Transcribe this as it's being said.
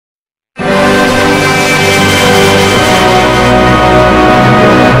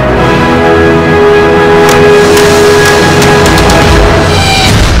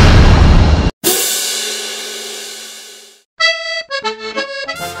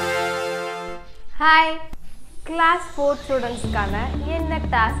Class 4 students கான என்ன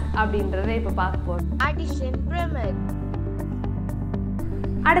task அப்படின்றதை இப்ப பார்க்க போறோம். Addition pyramid.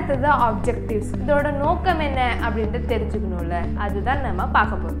 அடுத்தது objectives. இதோட நோக்கம் என்ன அப்படின்றது தெரிஞ்சுக்கணும்ல. அதுதான் நம்ம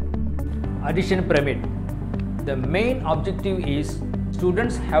பார்க்க போறோம். Addition pyramid. The main objective is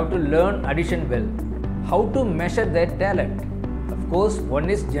students have to learn addition well. How to measure their talent? Of course, one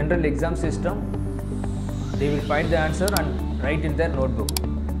is general exam system. They will find the answer and write in their notebook.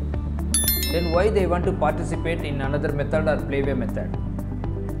 Then why they want to participate in another method or playway method?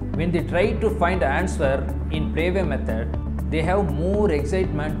 When they try to find the answer in playway method, they have more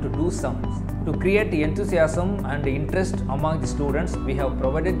excitement to do sums. To create enthusiasm and interest among the students, we have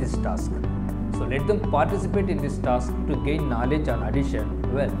provided this task. So let them participate in this task to gain knowledge on addition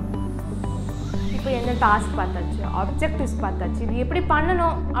well. இப்போ என்ன task பார்த்தாச்சு, objectives பார்த்தாச்சு. இது எப்படி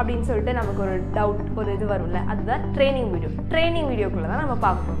பண்ணணும் அப்படின்னு சொல்லிட்டு நமக்கு ஒரு டவுட், ஒரு இது வரும்ல, அதுதான் ட்ரைனிங் வீடியோ. ட்ரைனிங் வீடியோக்குள்ள தான் நம்ம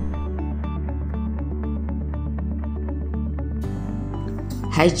பார்க்கணும்.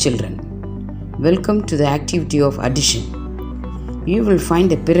 Hi children, welcome to the activity of addition. You will find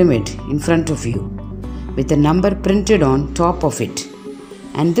a pyramid in front of you with a number printed on top of it,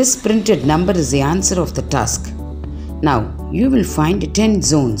 and this printed number is the answer of the task. Now you will find 10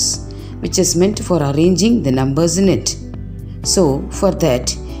 zones which is meant for arranging the numbers in it. So for that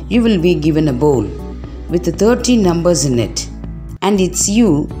you will be given a bowl with 13 numbers in it, and it's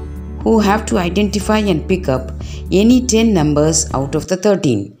you who have to identify and pick up any 10 numbers out of the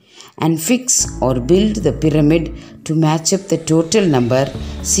 13 and fix or build the pyramid to match up the total number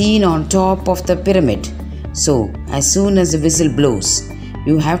seen on top of the pyramid. So as soon as the whistle blows,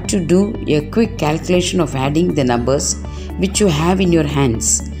 you have to do a quick calculation of adding the numbers which you have in your hands.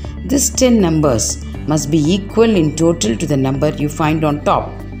 These 10 numbers must be equal in total to the number you find on top.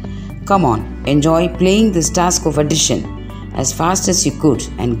 Come on, enjoy playing this task of addition as fast as you could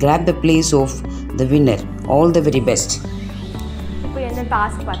and grab the place of the winner. All the very best. இப்போ என்ன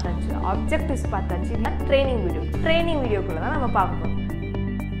task பார்த்தாச்சு, objectives பார்த்தாச்சு. இது training video. Training வீடியோக்குள்ள தான் நம்ம பார்க்க போறோம்.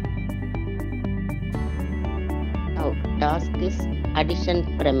 Now task is addition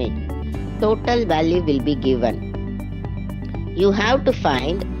pyramid. Total value will be given. You have to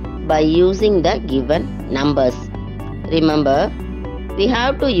find by using the given numbers. Remember, we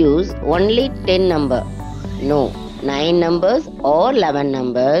have to use only 10 number. No, 9 numbers or 11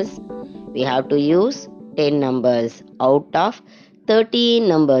 numbers. We have to use 10 numbers out of 13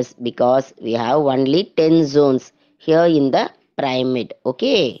 numbers because we have only 10 zones here in the pyramid.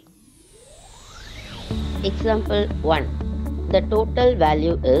 Okay. Example 1. The total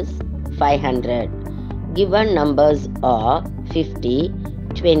value is 500. Given numbers are 50,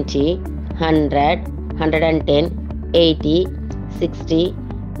 20, 100, 110, 80, 60,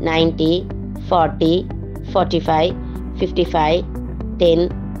 90, 40, 45, 55, 10,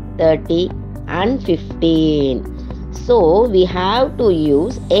 30 and 15. So we have to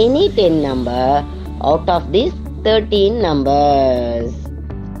use any 10 number out of these 13 numbers.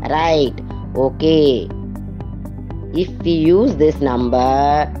 Right. Okay. If we use this number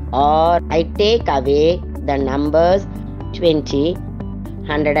or I take away the numbers 20,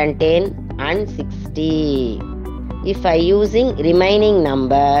 110 and 60. If I using remaining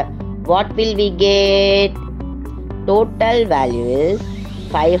number, what will we get? Total value is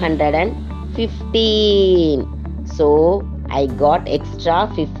 515. So I got extra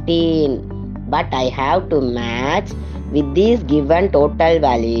 15, but I have to match with this given total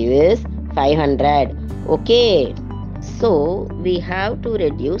value is 500. Okay. So we have to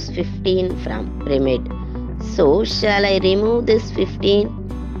reduce 15 from pyramid. So shall I remove this 15?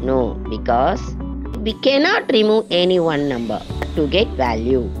 No, because we cannot remove any one number to get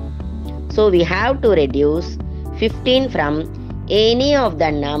value. So we have to reduce 15 from any of the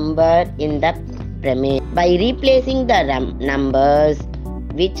number in the pyramid by replacing the numbers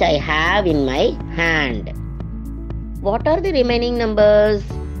which I have in my hand. What are the remaining numbers?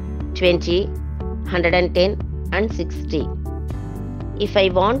 20, 110 and 60. If I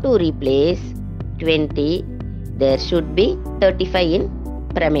want to replace 20, there should be 35 in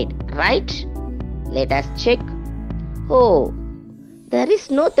pyramid, right? Let us check. Oh, there is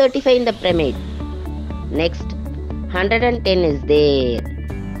no 35 in the pyramid. Next, 110 is there.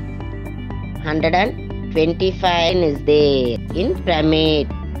 125 is there in pyramid.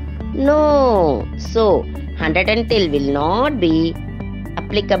 No, so 110 will not be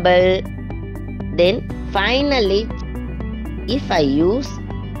applicable. Then finally, if I use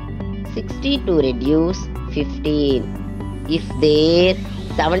 60 to reduce 15, if there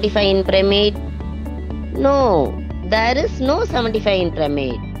 75 in pyramid? No, there is no 75 in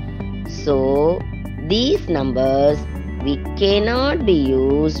pyramid. So these numbers we cannot be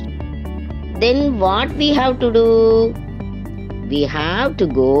used Then what we have to do? We have to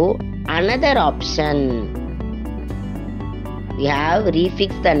go another option. We have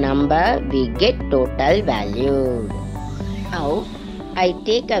refix the number, we get total value. Now I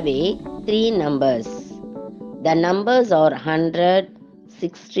take away 3 numbers. The numbers are 100,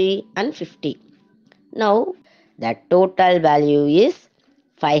 60 and 50. Now the total value is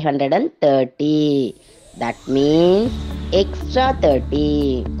 530. That means extra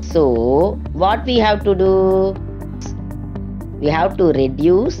 30. So what we have to do? We have to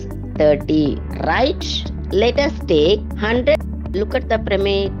reduce 30, right? Let us take 100. Look at the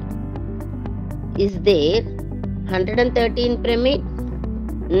pyramid. Is there 113 pyramid?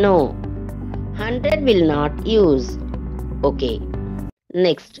 No. 100 will not use. Okay.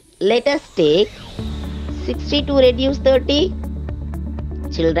 Next, let us take 60 to reduce 30.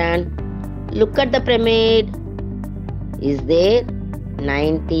 Children, look at the pyramid. Is there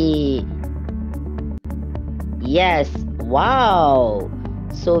 90? Yes. Wow.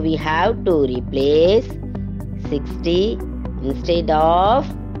 So we have to replace 60 instead of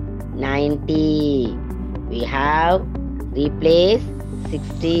 90. We have replaced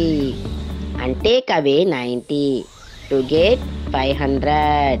 60 and take away 90 to get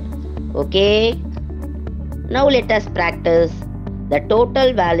 500. Okay. Now let us practice. The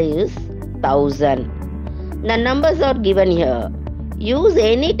total value is 1000. The numbers are given here. Use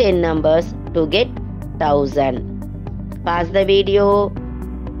any 10 numbers to get 1000. Pause the video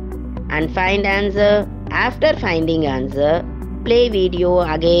and find answer. After finding answer, play video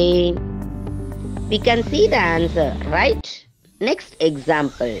again. We can see the answer, right? Next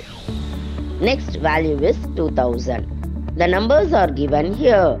example. Next value is 2000. The numbers are given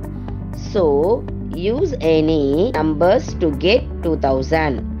here. So, use any numbers to get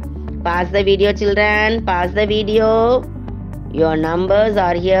 2000. Pause the video, children. Pause the video. Your numbers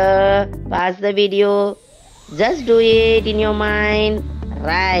are here. Pause the video. Just do it in your mind.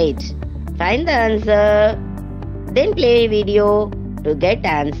 Right. Find the answer. Then play video to get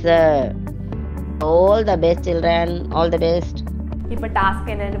answer. All the best, children. All the best. இப்போ task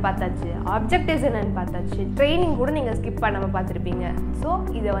என்னென்னு பார்த்தாச்சு, objectives என்னென்னு பார்த்தாச்சு, training கூட நீங்கள் skip பண்ணாமல் பார்த்துருப்பீங்க. So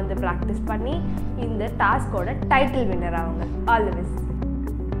இதை வந்து ப்ராக்டிஸ் பண்ணி இந்த டாஸ்கோட டைட்டில் வின்னர் ஆகுங்க. All the best.